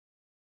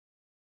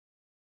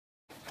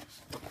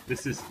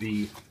This is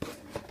the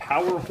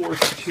Power Horse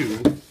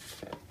 2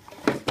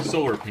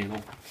 solar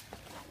panel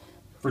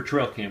for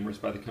trail cameras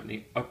by the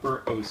company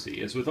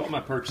upperosey. As with all my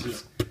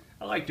purchases,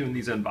 I like doing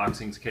these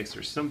unboxings in case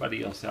there's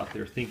somebody else out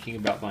there thinking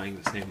about buying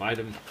the same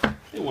item.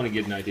 They want to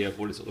get an idea of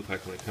what does it look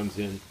like when it comes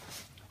in,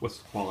 what's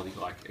the quality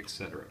like,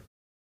 etc.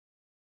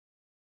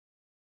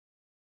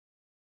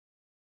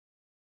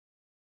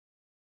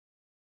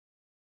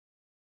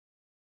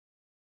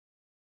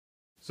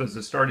 So as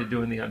I started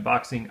doing the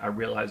unboxing, I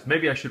realized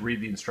maybe I should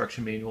read the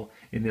instruction manual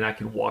and then I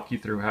can walk you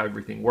through how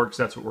everything works.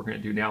 That's what we're going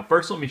to do now.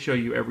 First, let me show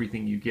you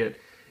everything you get.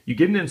 You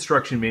get an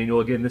instruction manual.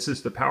 Again, this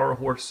is the Power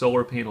Horse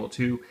Solar Panel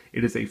 2.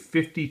 It is a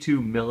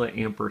 52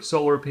 milliampere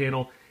solar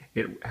panel.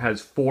 It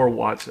has 4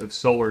 watts of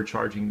solar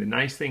charging. The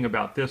nice thing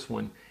about this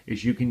one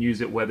is you can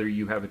use it whether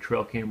you have a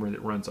trail camera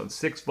that runs on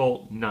 6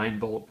 volt, 9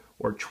 volt,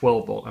 or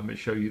 12 volt. I'm going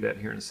to show you that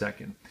here in a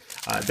second.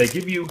 They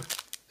give you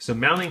some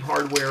mounting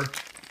hardware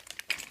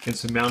and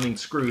some mounting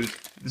screws.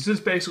 This is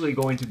basically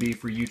going to be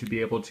for you to be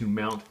able to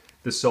mount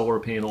the solar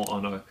panel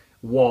on a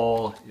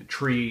wall, a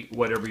tree,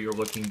 whatever you're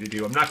looking to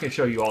do. I'm not going to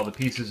show you all the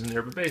pieces in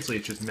there, but basically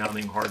it's just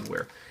mounting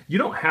hardware. You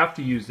don't have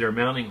to use their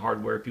mounting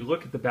hardware. If you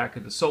look at the back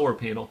of the solar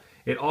panel,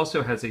 it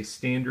also has a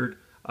standard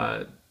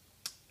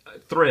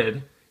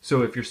thread.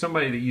 So if you're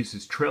somebody that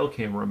uses trail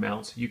camera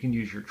mounts, you can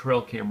use your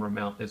trail camera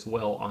mount as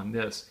well on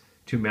this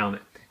to mount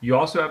it. You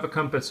also have a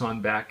compass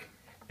on back.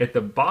 At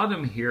the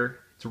bottom here,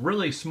 it's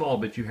really small,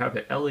 but you have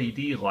an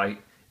LED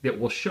light that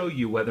will show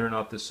you whether or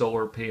not the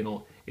solar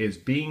panel is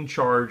being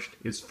charged,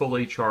 is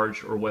fully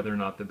charged, or whether or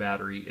not the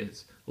battery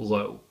is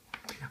low.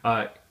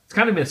 It's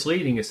kind of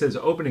misleading. It says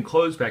open and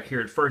close back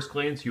here. At first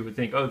glance, you would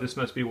think, oh, this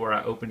must be where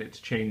I open it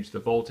to change the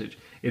voltage.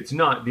 It's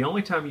not. The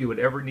only time you would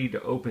ever need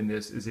to open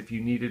this is if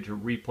you needed to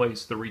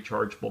replace the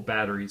rechargeable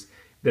batteries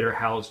that are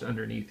housed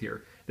underneath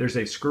here. There's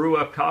a screw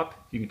up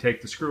top. You can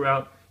take the screw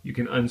out. You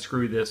can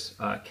unscrew this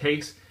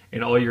case,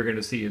 and all you're going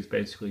to see is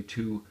basically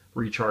 2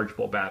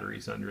 rechargeable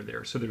batteries under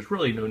there. So there's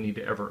really no need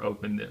to ever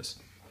open this.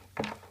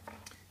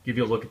 Give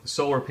you a look at the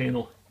solar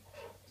panel.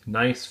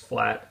 Nice,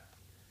 flat.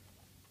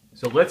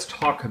 So let's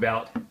talk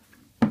about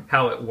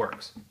how it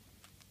works.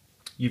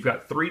 You've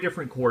got 3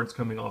 different cords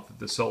coming off of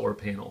the solar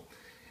panel.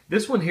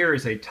 This one here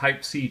is a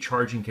Type-C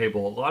charging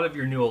cable. A lot of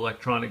your new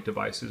electronic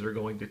devices are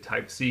going to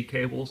Type-C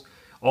cables.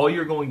 All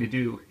you're going to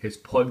do is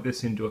plug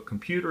this into a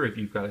computer if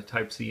you've got a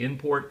Type-C in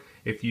port.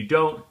 If you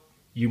don't,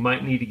 you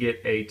might need to get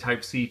a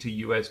Type-C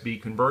to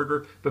USB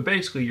converter, but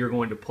basically you're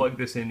going to plug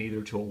this in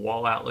either to a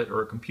wall outlet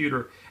or a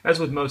computer. As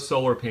with most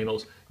solar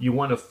panels, you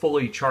want to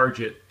fully charge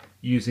it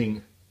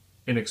using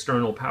an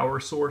external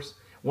power source.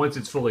 Once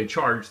it's fully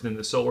charged, then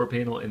the solar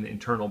panel and the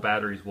internal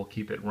batteries will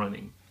keep it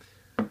running.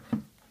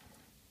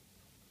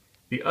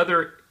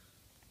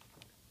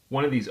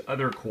 One of these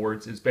other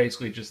cords is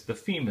basically just the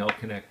female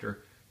connector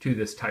to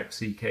this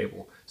Type-C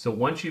cable. So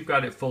once you've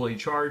got it fully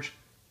charged,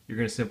 you're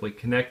going to simply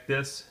connect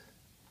this.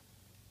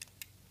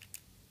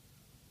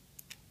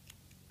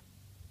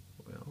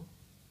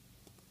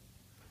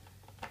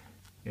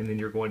 And then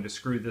you're going to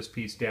screw this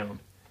piece down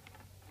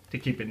to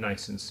keep it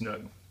nice and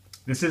snug.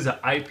 This is an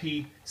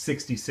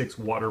IP66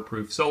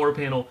 waterproof solar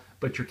panel,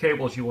 but your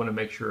cables, you want to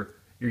make sure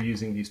you're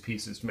using these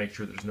pieces to make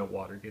sure there's no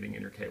water getting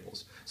in your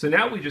cables. So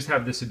now we just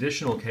have this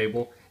additional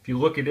cable. If you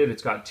look at it,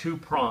 it's got 2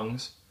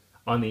 prongs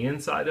on the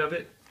inside of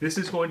it. This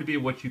is going to be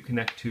what you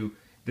connect to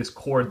this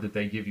cord that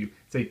they give you.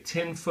 It's a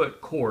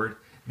 10-foot cord.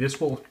 This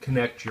will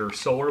connect your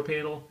solar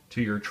panel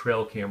to your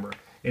trail camera.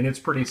 And it's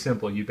pretty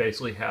simple. You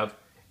basically have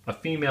a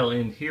female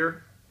end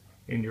here,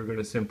 and you're going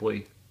to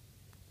simply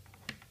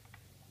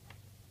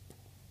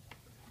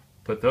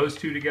put those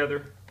 2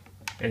 together,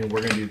 and we're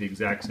going to do the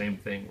exact same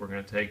thing. We're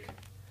going to take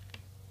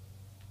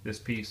this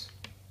piece,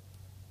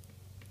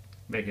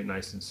 make it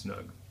nice and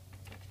snug.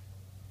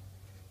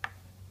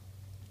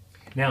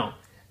 Now,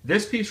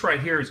 this piece right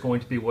here is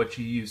going to be what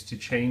you use to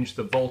change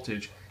the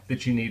voltage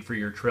that you need for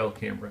your trail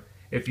camera.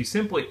 If you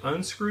simply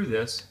unscrew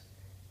this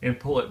and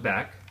pull it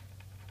back,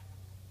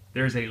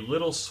 there's a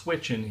little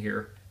switch in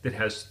here that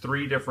has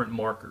 3 different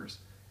markers.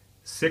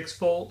 6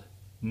 volt,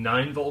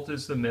 9 volt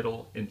is the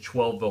middle, and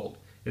 12 volt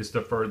is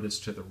the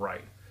furthest to the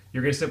right.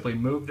 You're going to simply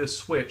move this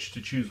switch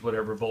to choose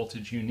whatever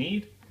voltage you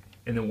need,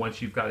 and then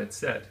once you've got it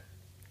set,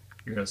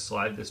 you're going to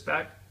slide this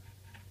back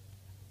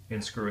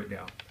and screw it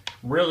down.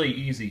 Really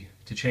easy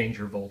to change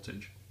your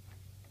voltage.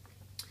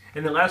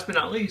 And then last but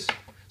not least,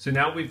 so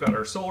now we've got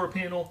our solar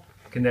panel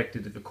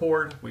connected to the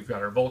cord, we've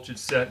got our voltage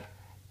set,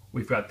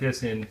 we've got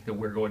this in that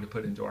we're going to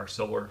put into our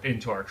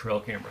trail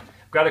camera.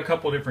 I've got a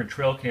couple different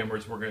trail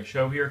cameras we're going to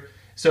show here.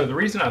 So the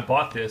reason I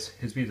bought this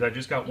is because I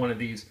just got one of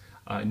these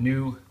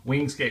new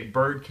Wingscape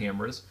bird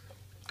cameras.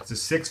 It's a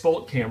 6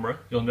 volt camera.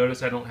 You'll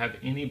notice I don't have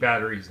any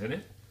batteries in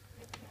it.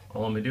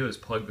 All I'm going to do is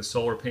plug the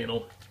solar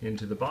panel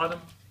into the bottom,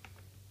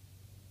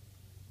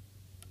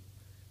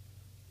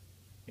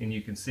 and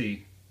you can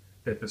see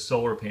that the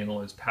solar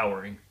panel is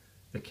powering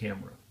the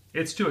camera.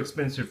 It's too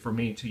expensive for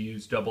me to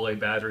use AA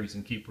batteries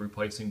and keep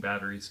replacing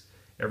batteries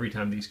every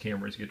time these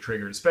cameras get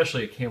triggered,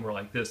 especially a camera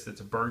like this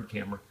that's a bird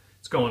camera.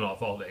 It's going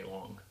off all day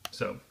long.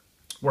 So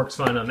Works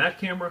fine on that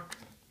camera.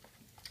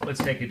 Let's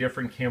take a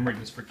different camera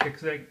just for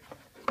kick's sake.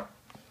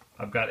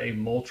 I've got a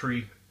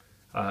Moultrie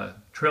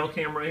trail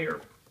camera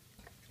here.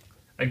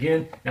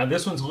 Again, now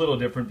this one's a little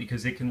different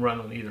because it can run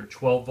on either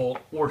 12 volt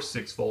or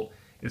 6 volt.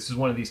 This is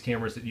one of these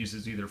cameras that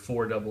uses either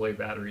 4 AA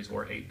batteries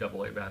or 8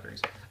 AA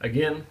batteries.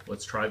 Again,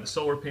 let's try the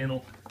solar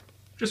panel.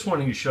 Just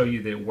wanting to show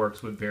you that it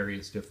works with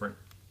various different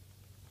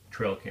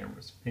trail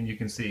cameras. And you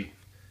can see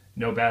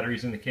no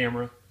batteries in the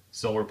camera.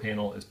 Solar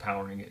panel is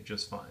powering it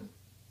just fine.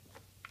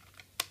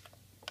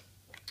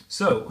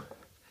 So,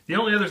 the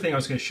only other thing I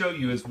was going to show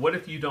you is what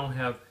if you don't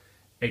have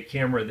a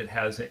camera that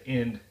has an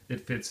end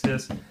that fits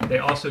this. They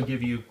also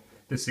give you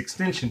this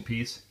extension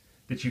piece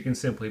that you can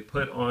simply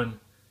put on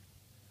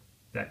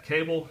that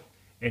cable,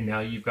 and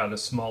now you've got a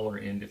smaller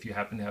end if you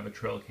happen to have a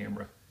trail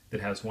camera that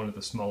has one of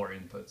the smaller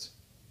inputs.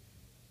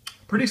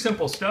 Pretty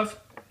simple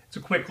stuff. It's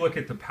a quick look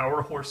at the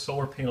PowerHorse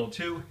Solar Panel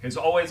 2. As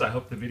always, I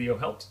hope the video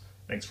helps.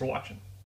 Thanks for watching.